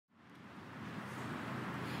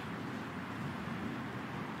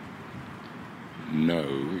no,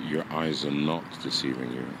 your eyes are not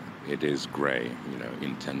deceiving you. It is grey,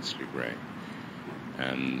 intensely grey.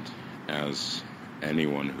 And as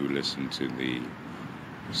anyone who listened to the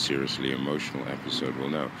seriously emotional episode will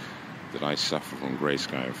know, that I suffer from grey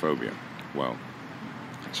skyophobia. Well,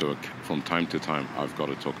 so from time to time, I've got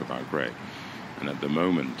to talk about grey. And at the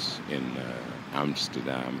moment in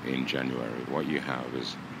Amsterdam in January, what you have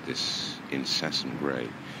is this incessant grey.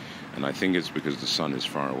 And I think it's because the sun is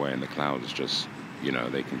far away and the clouds just,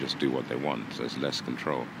 they can just do what they want. There's less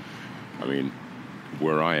control. I mean,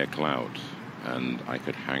 were I a cloud and I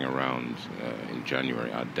could hang around in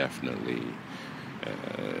January, I'd definitely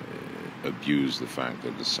abuse the fact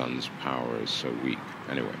that the sun's power is so weak.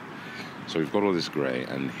 Anyway, so we've got all this grey,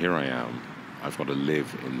 and here I am. I've got to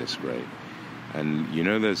live in this grey. And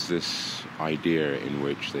there's this idea in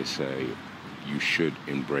which they say you should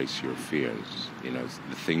embrace your fears.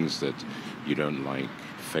 The things that you don't like,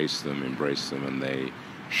 face them, embrace them, and they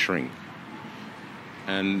shrink.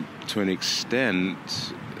 And to an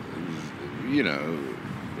extent,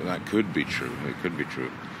 that could be true. It could be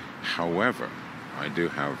true. However, I do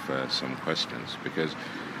have some questions, because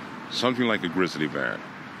something like a grizzly bear,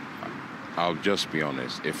 I'll just be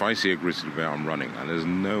honest, if I see a grizzly bear, I'm running, and there's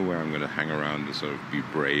no way I'm going to hang around to sort of be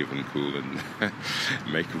brave and cool and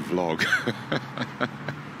make a vlog.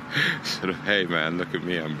 Sort of, hey man, look at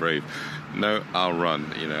me, I'm brave. No, I'll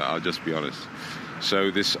run, I'll just be honest.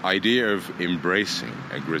 So this idea of embracing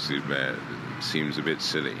a grizzly bear seems a bit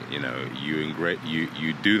silly.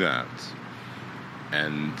 You do that,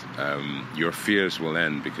 and your fears will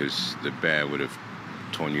end because the bear would have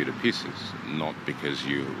torn you to pieces, not because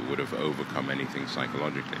you would have overcome anything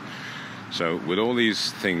psychologically. So with all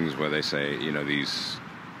these things where they say, these,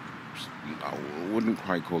 I wouldn't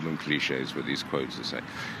quite call them cliches, but these quotes that say,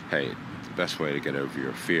 hey, the best way to get over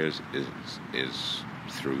your fears is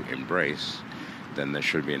through embrace, then there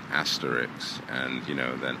should be an asterisk, and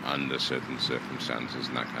then under certain circumstances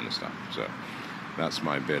and that kind of stuff. So that's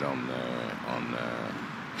my bit on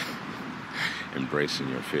embracing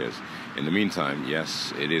your fears. In the meantime,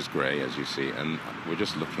 yes, it is grey, as you see, and we're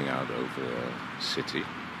just looking out over the city.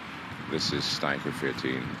 This is Stijger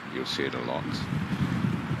 14. You'll see it a lot,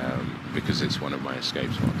 because it's one of my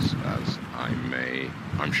escape spots, as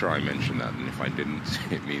I'm sure I mentioned that, and if I didn't,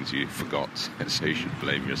 it means you forgot, so you should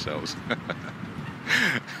blame yourselves.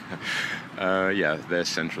 Yeah, there's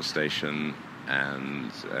Central Station,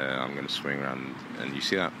 and I'm going to swing around, and you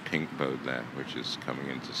see that pink boat there, which is coming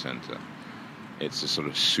into centre. It's a sort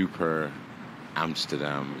of super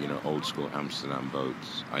Amsterdam, old school Amsterdam boat.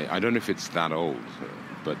 I don't know if it's that old,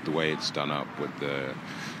 but the way it's done up with the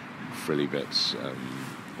frilly bits,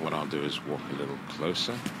 what I'll do is walk a little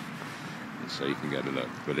closer, and so you can get a look.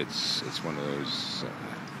 But it's one of those,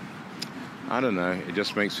 I don't know, it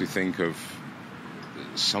just makes me think of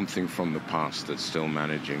something from the past that's still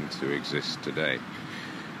managing to exist today.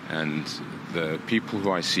 And the people who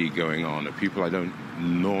I see going on are people I don't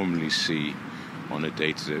normally see on a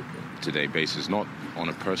day-to-day basis, not on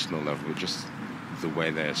a personal level, but just the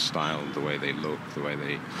way they're styled, the way they look, the way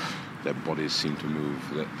their bodies seem to move.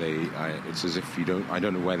 It's as if I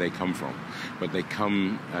don't know where they come from, but they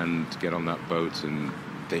come and get on that boat, and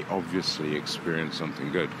they obviously experience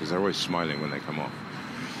something good, because they're always smiling when they come off.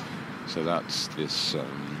 So that's this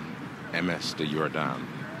MS de Jordaan.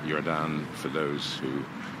 Jordaan, for those who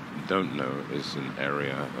don't know, is an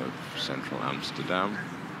area of central Amsterdam,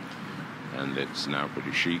 and it's now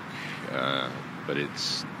pretty chic, but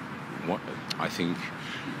it's what I think.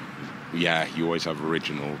 Yeah, you always have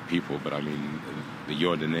original people, but I mean, the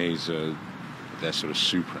Jordaanese, they're sort of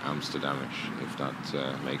super Amsterdamish, if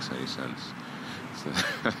that makes any sense.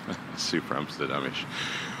 Super Amsterdamish,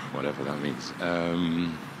 whatever that means.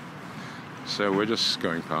 So we're just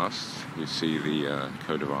going past. You see the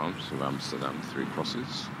coat of arms of Amsterdam, 3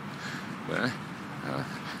 crosses there.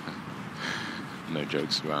 No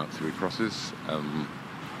jokes about 3 crosses.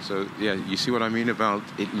 So yeah, you see what I mean about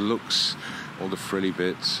it looks, all the frilly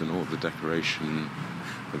bits and all the decoration,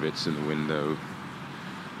 the bits in the window,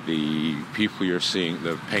 the people you're seeing,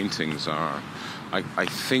 the paintings are, I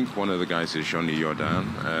think one of the guys is Johnny Jordaan.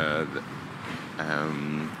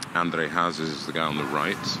 André Hazes is the guy on the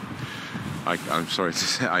right. I'm sorry to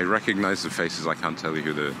say, I recognize the faces. I can't tell you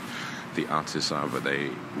who the artists are, but they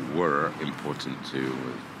were important to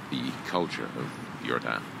the culture of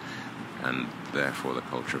Jordaan, and therefore the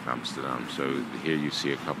culture of Amsterdam. So here you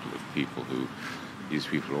see a couple of people these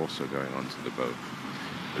people are also going onto the boat.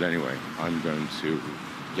 But anyway, I'm going to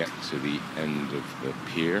get to the end of the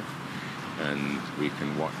pier, and we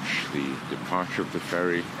can watch the departure of the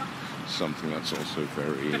ferry, something that's also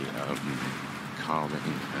very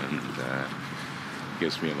calming and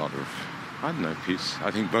gives me a lot of, I don't know, peace. I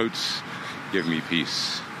think boats give me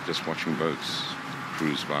peace, just watching boats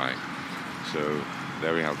cruise by. So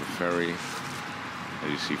there we have the ferry,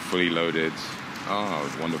 as you see, fully loaded.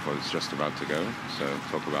 Oh, wonderful, it's just about to go. So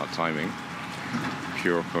talk about timing,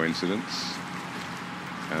 pure coincidence.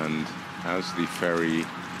 And as the ferry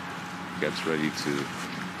gets ready to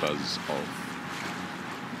buzz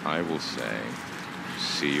off, I will say,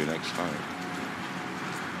 see you next time.